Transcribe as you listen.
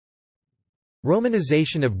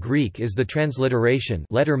Romanization of Greek is the transliteration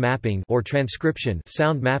letter mapping or transcription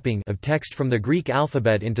sound mapping of text from the Greek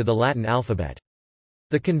alphabet into the Latin alphabet.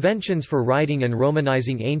 The conventions for writing and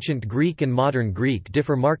romanizing ancient Greek and modern Greek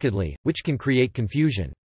differ markedly, which can create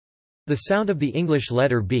confusion. The sound of the English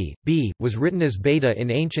letter b, was written as beta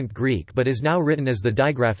in ancient Greek but is now written as the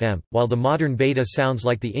digraph m, while the modern beta sounds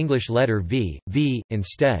like the English letter v,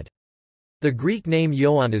 instead. The Greek name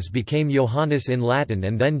Ioannis became Johannes in Latin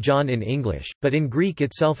and then John in English, but in Greek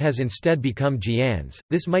itself has instead become Giannis.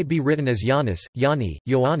 This might be written as Giannis, Yanni,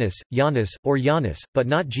 Ioannis, Giannis, or Giannis, but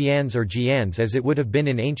not Gians or Gians as it would have been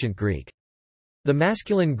in ancient Greek. The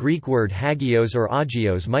masculine Greek word hagios or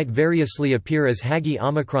agios might variously appear as hagi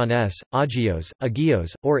omicron s, agios,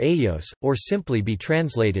 agios, or aios, or simply be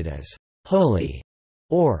translated as holy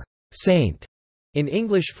or saint. In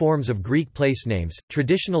English forms of Greek placenames,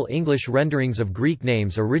 traditional English renderings of Greek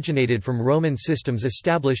names originated from Roman systems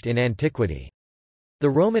established in antiquity. The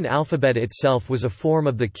Roman alphabet itself was a form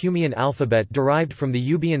of the Cumaean alphabet derived from the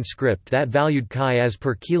Euboean script that valued chi as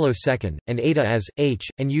per kilosecond, and eta as h,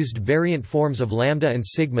 and used variant forms of lambda and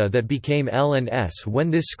sigma that became L and S. When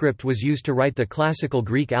this script was used to write the classical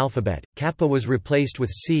Greek alphabet, kappa was replaced with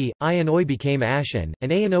C, I and Oi became Ashen,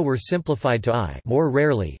 and A and O were simplified to I more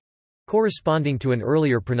rarely, corresponding to an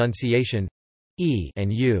earlier pronunciation e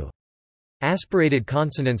and u. Aspirated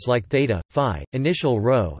consonants like theta, phi, initial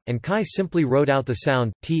rho, and chi simply wrote out the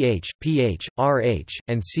sound th, ph, rh,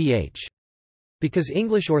 and ch. Because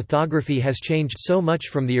English orthography has changed so much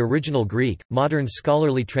from the original Greek, modern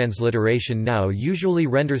scholarly transliteration now usually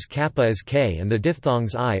renders kappa as k and the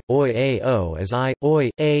diphthongs I, oi, a, o as I, oi,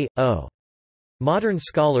 a, o. Modern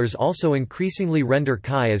scholars also increasingly render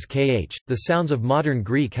chi as kh. The sounds of modern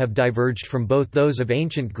Greek have diverged from both those of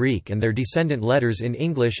ancient Greek and their descendant letters in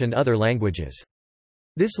English and other languages.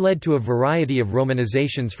 This led to a variety of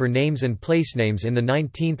romanizations for names and placenames in the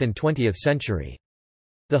 19th and 20th century.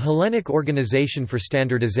 The Hellenic Organization for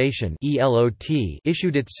Standardization (ELOT)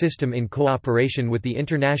 issued its system in cooperation with the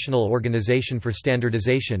International Organization for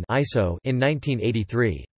Standardization (ISO) in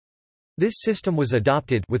 1983. This system was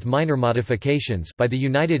adopted with minor modifications by the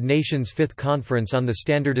United Nations Fifth Conference on the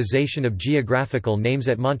Standardization of Geographical Names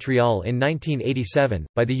at Montreal in 1987,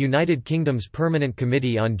 by the United Kingdom's Permanent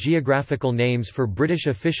Committee on Geographical Names for British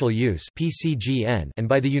Official Use (PCGN), and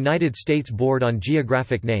by the United States Board on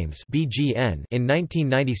Geographic Names (BGN) in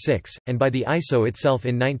 1996, and by the ISO itself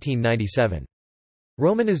in 1997.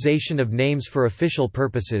 Romanization of names for official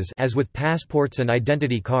purposes, as with passports and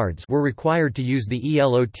identity cards, were required to use the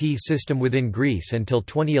ELOT system within Greece until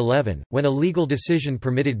 2011, when a legal decision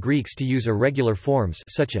permitted Greeks to use irregular forms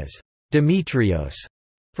such as Demetrios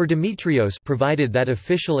for Demetrios, provided that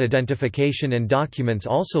official identification and documents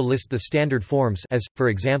also list the standard forms as, for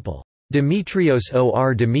example, Demetrios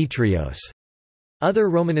or Demetrios. Other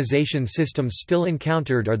romanization systems still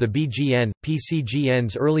encountered are the BGN,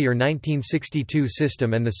 PCGN's earlier 1962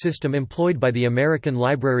 system and the system employed by the American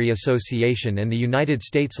Library Association and the United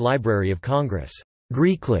States Library of Congress.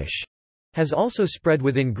 Greeklish has also spread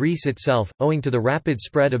within Greece itself, owing to the rapid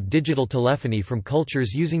spread of digital telephony from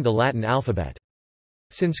cultures using the Latin alphabet.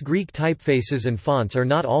 Since Greek typefaces and fonts are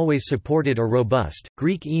not always supported or robust,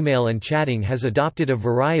 Greek email and chatting has adopted a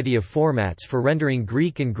variety of formats for rendering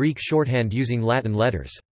Greek and Greek shorthand using Latin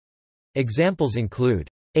letters. Examples include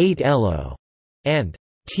 8elo and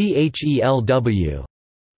thelw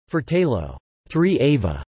for Talo,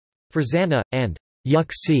 3ava for Zana, and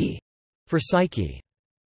yuxi for Psyche.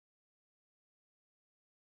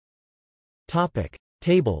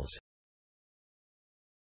 Tables.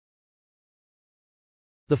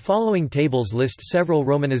 The following tables list several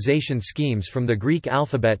romanization schemes from the Greek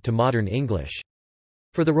alphabet to modern English.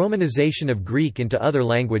 For the romanization of Greek into other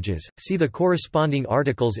languages, see the corresponding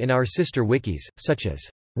articles in our sister wikis, such as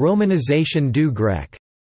Romanization du Grec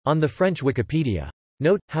on the French Wikipedia.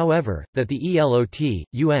 Note, however, that the ELOT,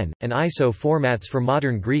 UN, and ISO formats for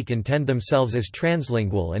modern Greek intend themselves as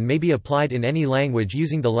translingual and may be applied in any language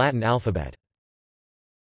using the Latin alphabet.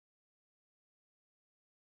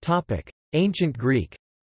 Ancient Greek.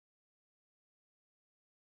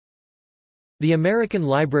 The American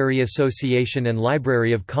Library Association and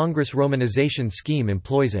Library of Congress romanization scheme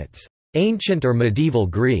employs its ancient or medieval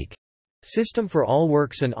Greek system for all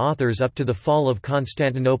works and authors up to the fall of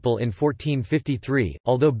Constantinople in 1453,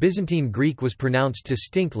 although Byzantine Greek was pronounced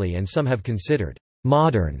distinctly and some have considered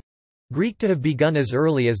modern Greek to have begun as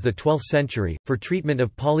early as the 12th century, for treatment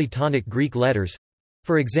of polytonic Greek letters.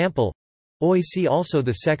 For example, see also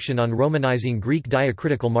the section on romanizing Greek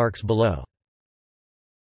diacritical marks below.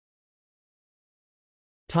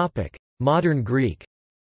 Modern Greek.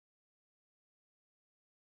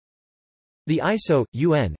 The ISO,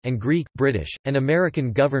 UN, and Greek, British, and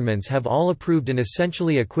American governments have all approved an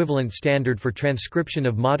essentially equivalent standard for transcription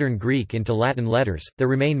of modern Greek into Latin letters. There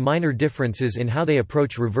remain minor differences in how they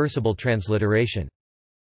approach reversible transliteration.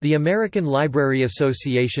 The American Library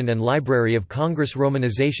Association and Library of Congress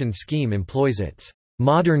Romanization Scheme employs its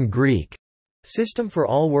modern Greek system for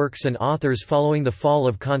all works and authors following the fall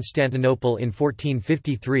of Constantinople in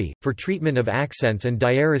 1453, for treatment of accents and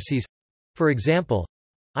diaereses. For example,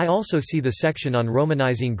 I also see the section on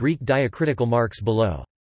Romanizing Greek diacritical marks below.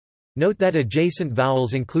 Note that adjacent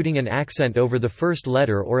vowels including an accent over the first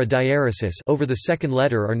letter or a diaeresis over the second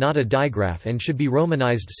letter are not a digraph and should be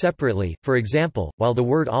romanized separately. For example, while the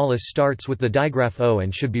word aulos starts with the digraph o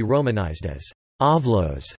and should be romanized as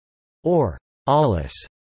avlos or aulos.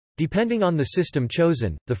 Depending on the system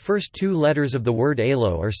chosen, the first two letters of the word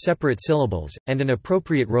alo are separate syllables, and an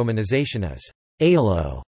appropriate romanization is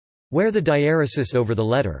alo, where the diaeresis over the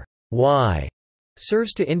letter y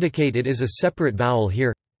serves to indicate it is a separate vowel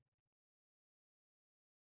here.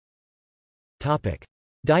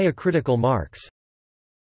 Diacritical marks.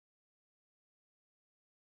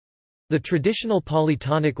 The traditional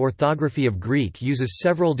polytonic orthography of Greek uses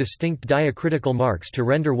several distinct diacritical marks to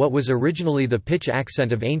render what was originally the pitch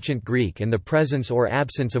accent of ancient Greek and the presence or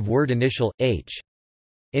absence of word initial, h.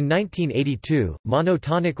 In 1982,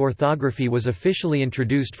 monotonic orthography was officially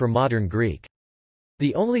introduced for modern Greek.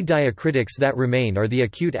 The only diacritics that remain are the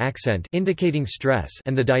acute accent indicating stress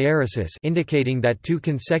and the diaeresis indicating that two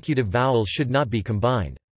consecutive vowels should not be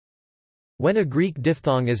combined. When a Greek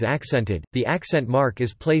diphthong is accented, the accent mark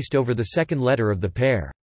is placed over the second letter of the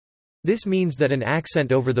pair. This means that an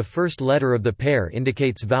accent over the first letter of the pair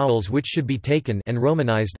indicates vowels which should be taken and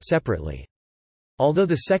romanized separately. Although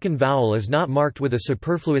the second vowel is not marked with a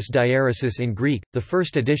superfluous diaeresis in Greek, the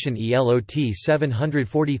first edition ELOT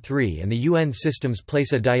 743 and the UN systems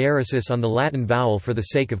place a diaeresis on the Latin vowel for the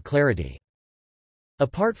sake of clarity.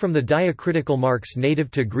 Apart from the diacritical marks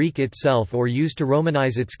native to Greek itself or used to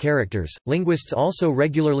romanize its characters, linguists also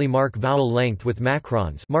regularly mark vowel length with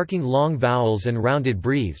macrons marking long vowels and rounded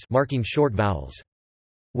breves marking short vowels.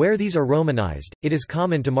 Where these are romanized, it is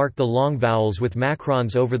common to mark the long vowels with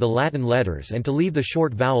macrons over the Latin letters and to leave the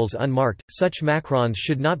short vowels unmarked. Such macrons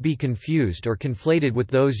should not be confused or conflated with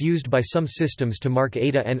those used by some systems to mark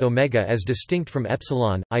eta and omega as distinct from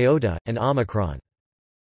epsilon, iota, and omicron.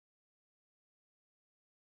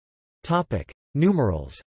 Topic: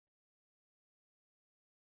 Numerals.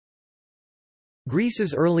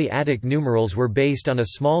 Greece's early Attic numerals were based on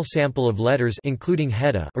a small sample of letters including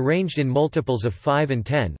heta arranged in multiples of 5 and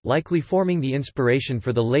 10, likely forming the inspiration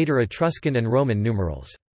for the later Etruscan and Roman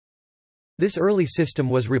numerals. This early system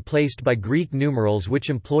was replaced by Greek numerals which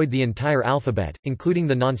employed the entire alphabet, including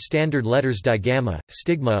the non-standard letters digamma,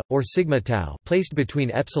 stigma, or sigma tau placed between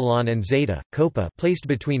epsilon and zeta, copa placed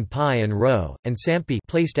between pi and rho, and sampy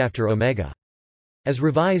placed after omega. As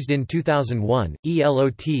revised in 2001,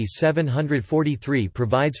 ELOT 743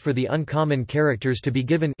 provides for the uncommon characters to be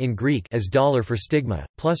given in Greek as $ for stigma,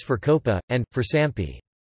 plus for copa, and for sampy.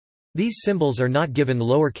 These symbols are not given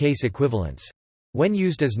lower-case equivalents. When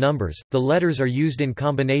used as numbers, the letters are used in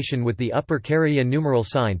combination with the upper Karya numeral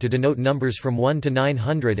sign to denote numbers from 1 to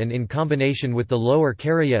 900 and in combination with the lower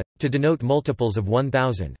Karya, to denote multiples of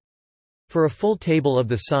 1000. For a full table of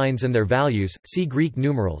the signs and their values, see Greek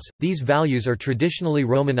numerals. These values are traditionally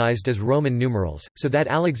romanized as Roman numerals, so that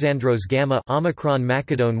Alexandros Gamma Omicron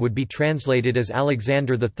Macedon would be translated as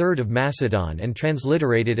Alexander III of Macedon and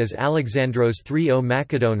transliterated as Alexandros III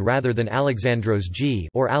Macedon rather than Alexandros G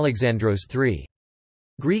or Alexandros III.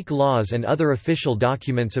 Greek laws and other official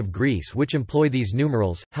documents of Greece which employ these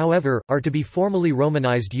numerals, however, are to be formally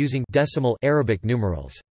romanized using decimal Arabic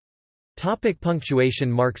numerals.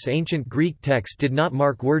 Punctuation marks. Ancient Greek text did not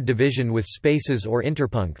mark word division with spaces or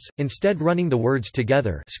interpuncts, instead running the words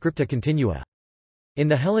together scripta continua. In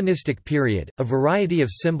the Hellenistic period, a variety of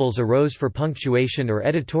symbols arose for punctuation or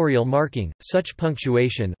editorial marking. Such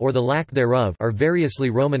punctuation or the lack thereof are variously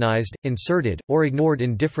romanized, inserted, or ignored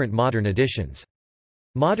in different modern editions.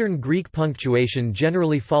 Modern Greek punctuation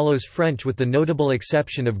generally follows French with the notable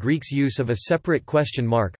exception of Greek's use of a separate question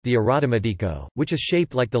mark, the erotomatiko, which is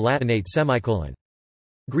shaped like the Latinate semicolon.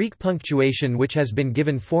 Greek punctuation which has been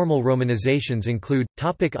given formal romanizations include,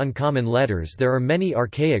 uncommon letters. There are many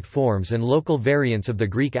archaic forms and local variants of the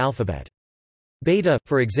Greek alphabet. Beta,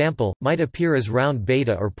 for example, might appear as round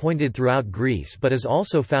beta or pointed throughout Greece but is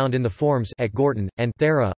also found in the forms at Gortyn, and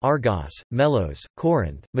Thera, Argos, Melos,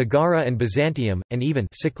 Corinth, Megara and Byzantium, and even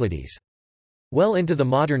Cyclades. Well into the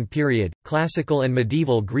modern period, classical and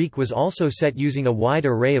medieval Greek was also set using a wide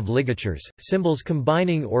array of ligatures, symbols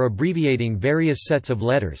combining or abbreviating various sets of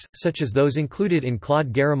letters, such as those included in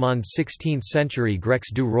Claude Guéroman's 16th-century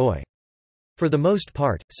Grex du Roi. For the most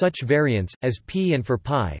part, such variants, as P and for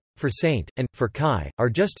pi, for saint, and, for chi, are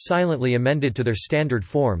just silently amended to their standard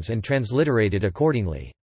forms and transliterated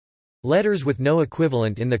accordingly. Letters with no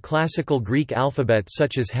equivalent in the classical Greek alphabet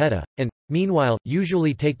such as heta, and, meanwhile,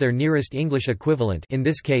 usually take their nearest English equivalent, in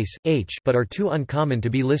this case, h, but are too uncommon to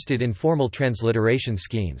be listed in formal transliteration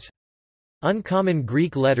schemes. Uncommon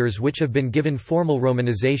Greek letters which have been given formal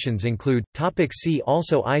romanizations include, see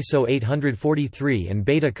also ISO 843 and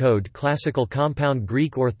Beta Code. Classical Compound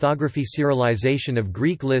Greek Orthography Serialization of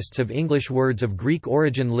Greek Lists of English words of Greek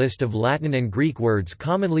origin. List of Latin and Greek words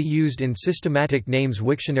commonly used in systematic names.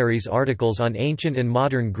 Wiktionaries. Articles on ancient and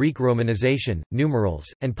modern Greek romanization,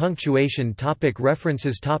 numerals, and punctuation.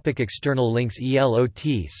 References. External links.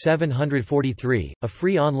 ELOT 743, a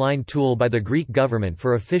free online tool by the Greek government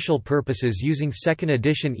for official purposes using 2nd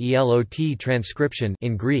edition ELOT transcription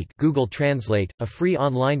in Greek. Google Translate, a free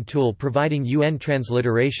online tool providing UN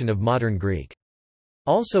transliteration of modern Greek.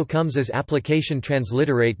 Also comes as application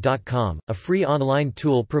transliterate.com, a free online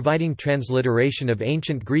tool providing transliteration of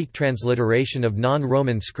ancient Greek, transliteration of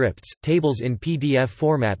non-Roman scripts, tables in PDF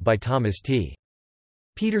format by Thomas T.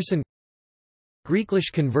 Peterson.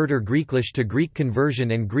 Greeklish Converter. Greeklish to Greek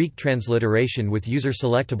conversion and Greek transliteration with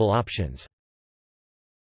user-selectable options.